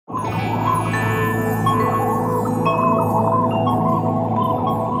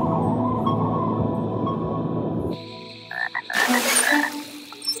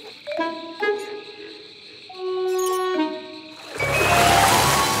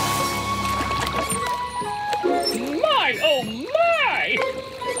My, oh my!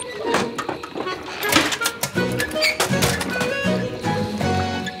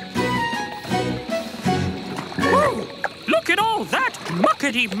 Whoa! Look at all that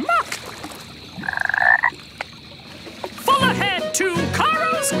muckety-muck! Full ahead to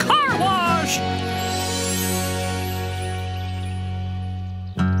Carl's Car Wash!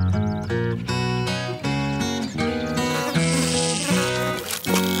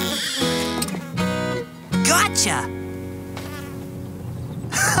 Gotcha!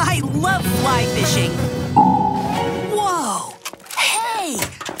 I love fly fishing. Whoa! Hey!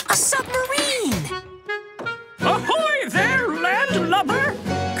 A submarine! Ahoy there, landlubber!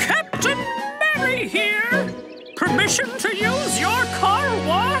 Captain Mary here! Permission to use your car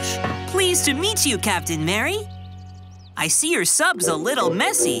wash? Pleased to meet you, Captain Mary. I see your sub's a little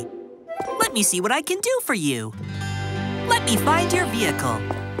messy. Let me see what I can do for you. Let me find your vehicle.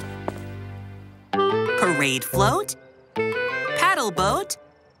 Parade float? Paddle boat?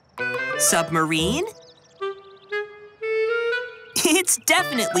 Submarine? It's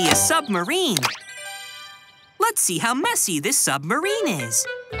definitely a submarine. Let's see how messy this submarine is.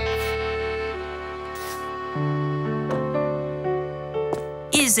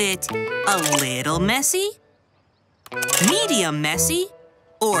 Is it a little messy, medium messy,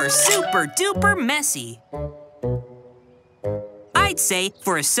 or super duper messy? I'd say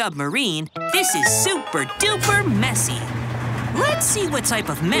for a submarine, this is super duper messy. Let's see what type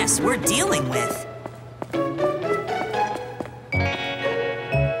of mess we're dealing with.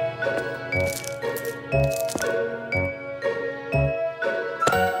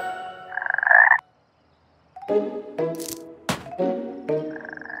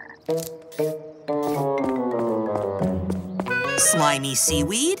 Slimy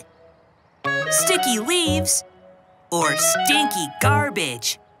seaweed, sticky leaves, or stinky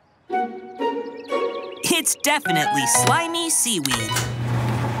garbage? It's definitely slimy seaweed.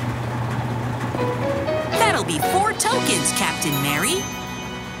 That'll be 4 tokens, Captain Mary.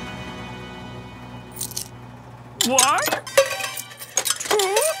 1,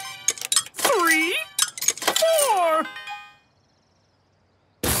 2, 3, 4.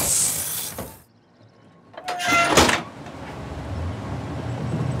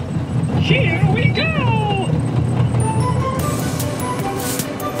 Here we go!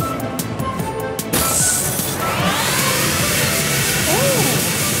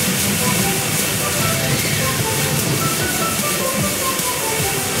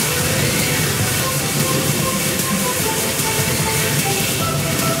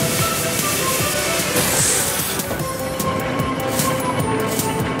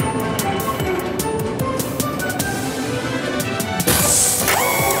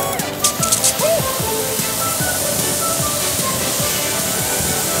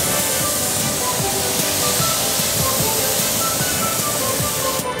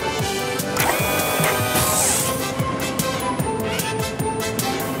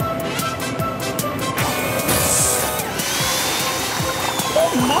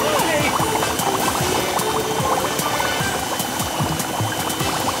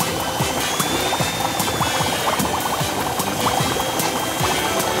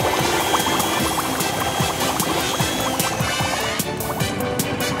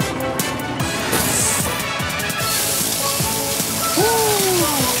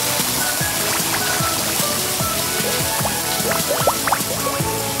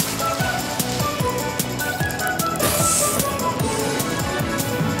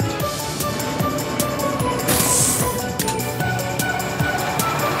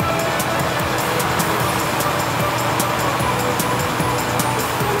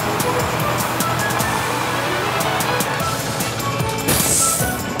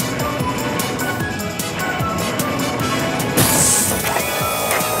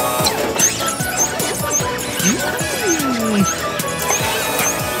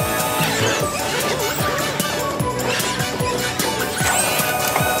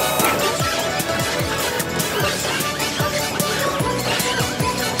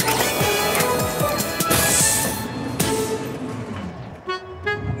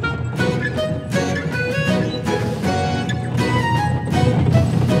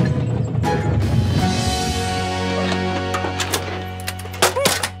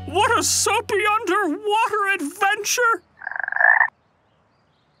 A soapy underwater adventure?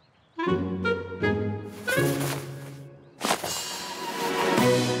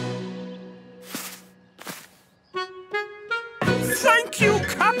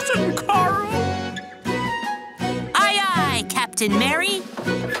 Captain Mary.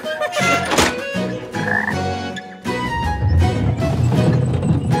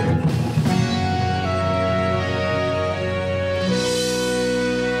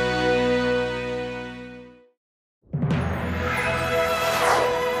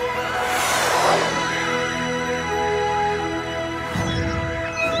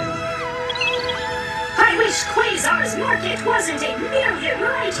 I wish Quasar's market wasn't a million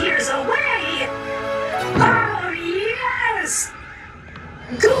light years away! Oh, yes!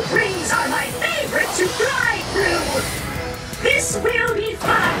 Goop rings are my favorite to fly through! This will be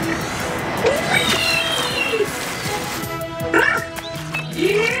fun! Whee!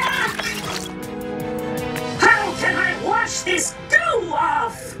 Yeah! How can I wash this goo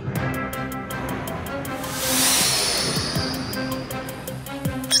off?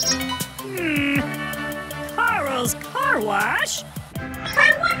 Carl's car wash?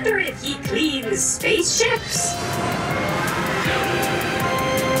 I wonder if he cleans spaceships?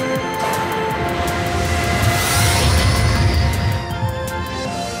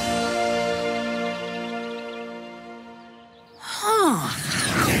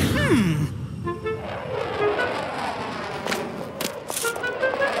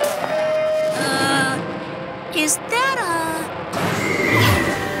 Is that a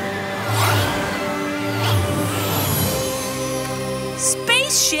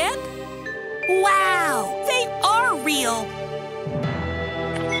spaceship? Wow, they are real.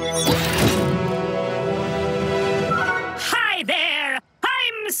 Hi there!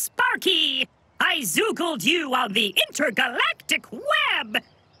 I'm Sparky! I zoogled you on the intergalactic web!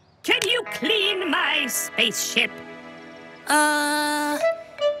 Can you clean my spaceship?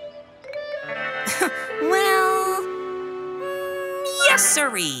 Well, yes,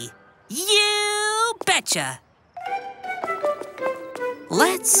 sirree. You betcha.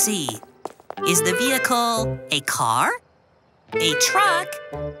 Let's see. Is the vehicle a car, a truck,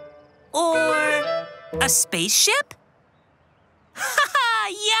 or a spaceship?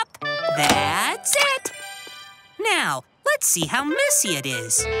 Yep, that's it. Now, let's see how messy it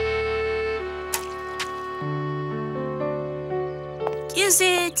is. Is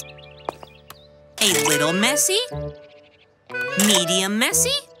it a little messy? Medium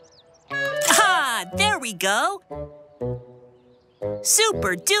messy? Ah, there we go.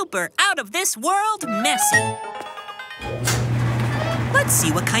 Super duper out of this world messy. Let's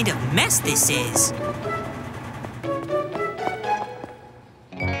see what kind of mess this is.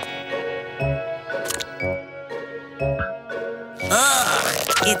 Ugh,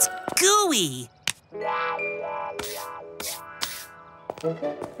 it's gooey.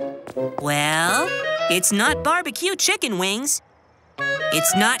 Well, it's not barbecue chicken wings.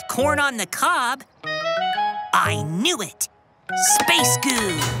 It's not corn on the cob. I knew it. Space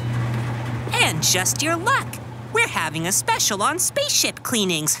goo. And just your luck. We're having a special on spaceship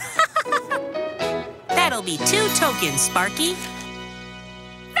cleanings. That'll be 2 tokens, Sparky.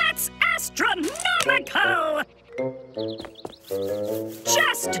 That's astronomical!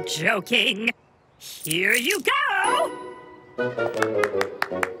 Just joking. Here you go.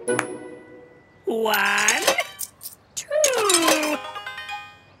 1, 2.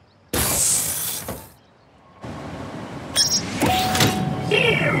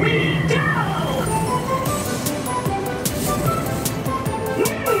 Here we go.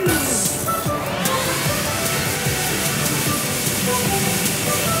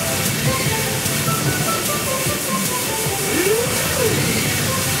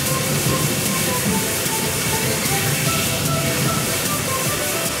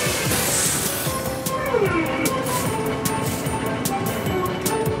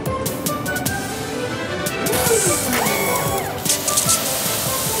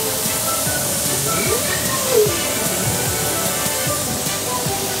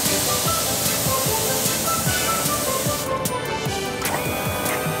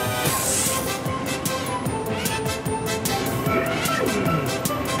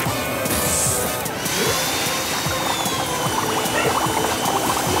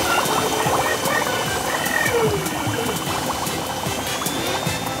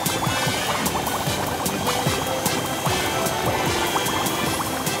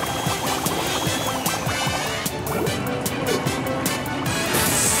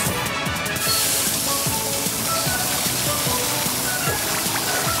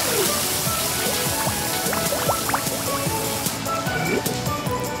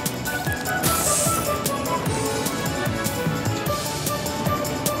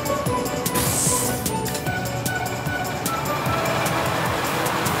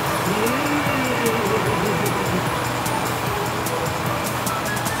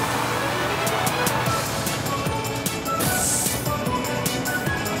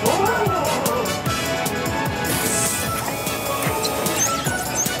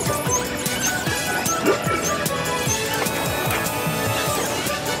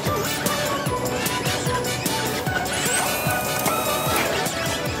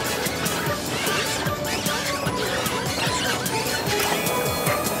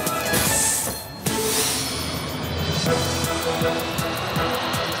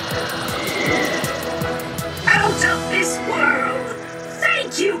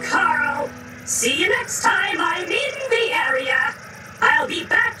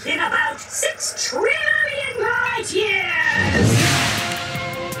 back in about 6 trillion light years.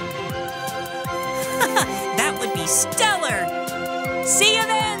 That would be stellar! See you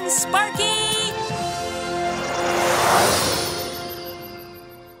then, Sparky!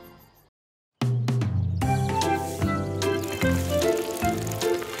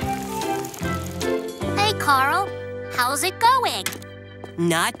 Hey, Carl. How's it going?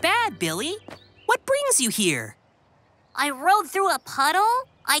 Not bad, Billy. What brings you here? I rode through a puddle.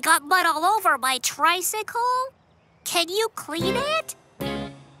 I got mud all over my tricycle. Can you clean it?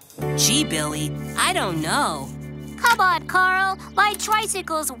 Gee, Billy, I don't know. Come on, Carl. My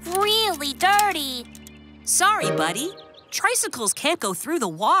tricycle's really dirty. Sorry, buddy. Tricycles can't go through the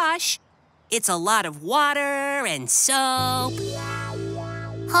wash. It's a lot of water and soap.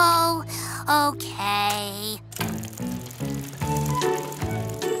 Oh, okay.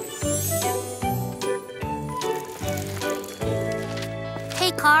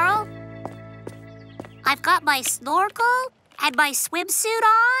 Hey, Carl. I've got my snorkel and my swimsuit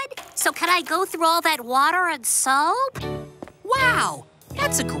on, so can I go through all that water and soap? Wow,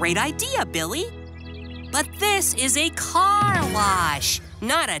 that's a great idea, Billy. But this is a car wash,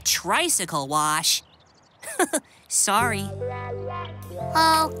 not a tricycle wash. Sorry.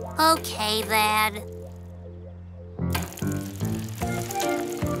 Oh, okay then.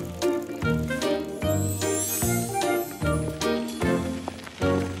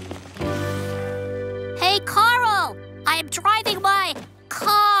 Hey, Carl! I'm driving my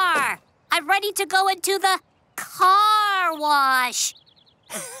car. I'm ready to go into the car wash.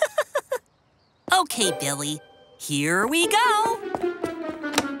 Okay, Billy, here we go.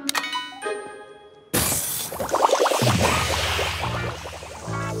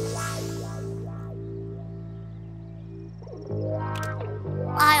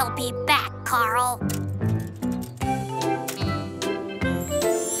 I'll be back, Carl.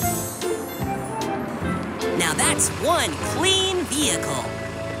 Now that's one clean vehicle.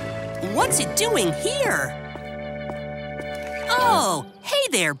 What's it doing here? Oh, hey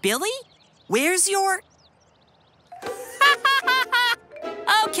there, Billy. Where's your...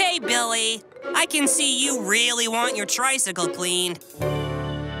 Okay, Billy. I can see you really want your tricycle cleaned.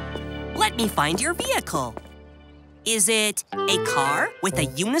 Let me find your vehicle. Is it a car with a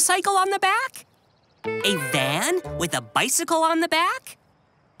unicycle on the back? A van with a bicycle on the back?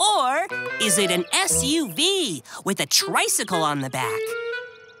 Or is it an SUV with a tricycle on the back?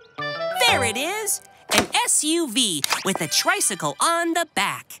 There it is, an SUV with a tricycle on the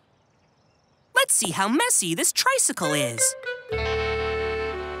back. Let's see how messy this tricycle is.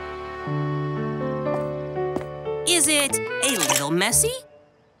 Is it a little messy?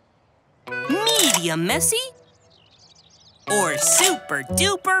 Medium messy? Or super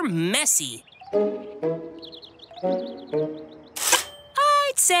duper messy?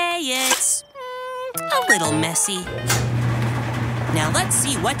 I'd say it's a little messy. Now let's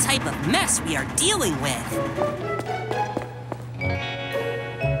see what type of mess we are dealing with.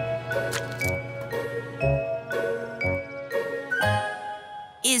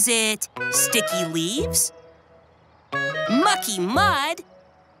 Is it sticky leaves? Mucky mud?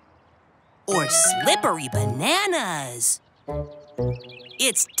 Or slippery bananas?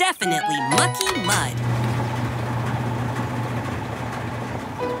 It's definitely mucky mud.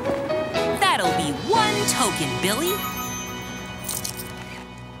 That'll be one token, Billy.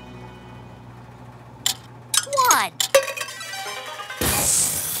 One.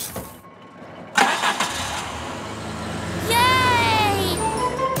 Yay!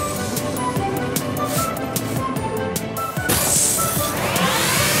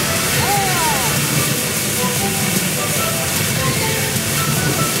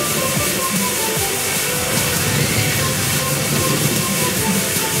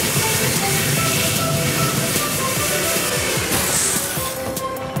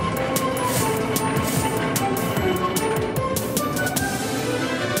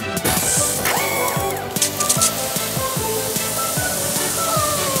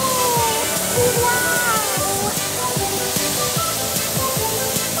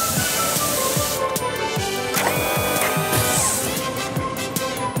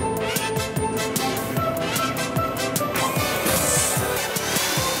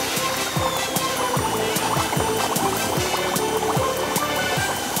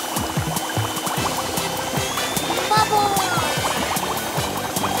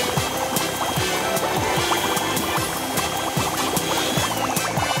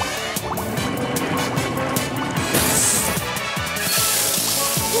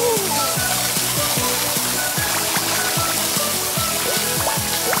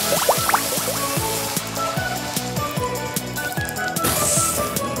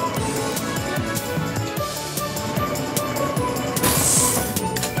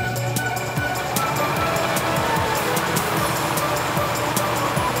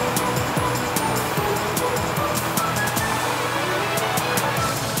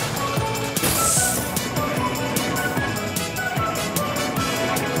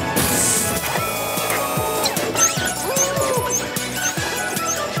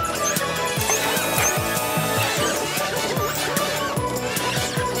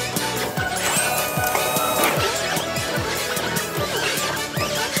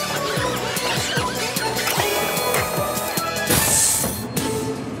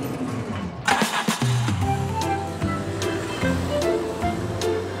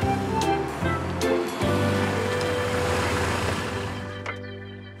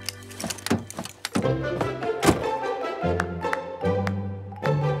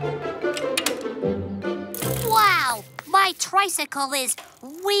 tricycle is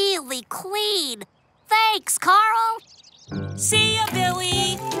really clean. Thanks, Carl. See ya,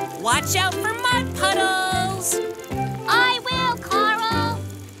 Billy. Watch out for mud puddles. I will, Carl.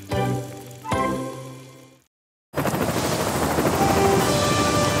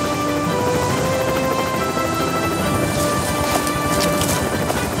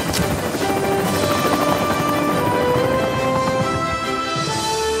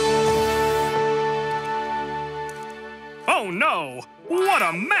 Oh no! What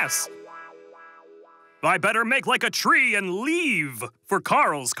a mess! I better make like a tree and leave for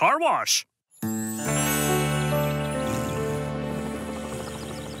Carl's car wash.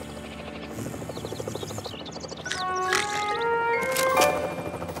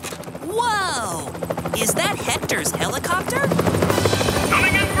 Whoa! Is that Hector's helicopter?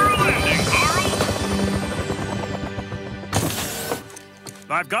 Coming in for a landing, Carl!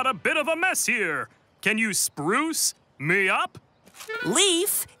 I've got a bit of a mess here. Can you spruce me up?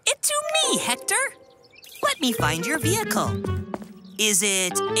 Leaf it to me, Hector. Let me find your vehicle. Is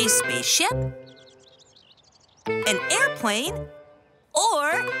it a spaceship? An airplane? Or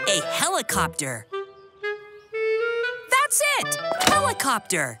a helicopter? That's it!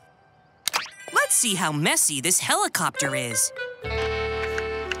 Helicopter! Let's see how messy this helicopter is.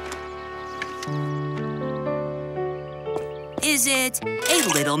 Is it a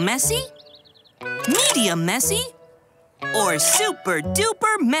little messy? Medium messy? Or super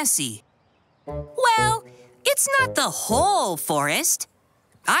duper messy? Well, it's not the whole forest.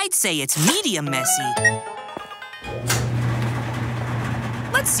 I'd say it's medium messy.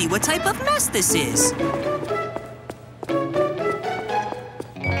 Let's see what type of mess this is.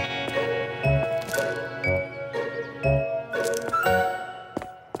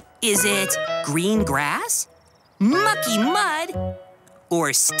 Is it green grass, mucky mud,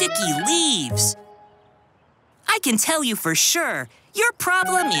 or sticky leaves? I can tell you for sure, your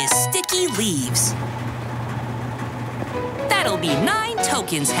problem is sticky leaves. That'll be 9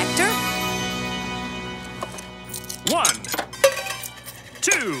 tokens, Hector. 1,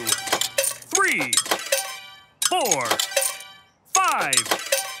 2, 3, 4, 5,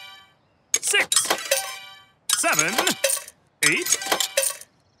 6, 7, 8,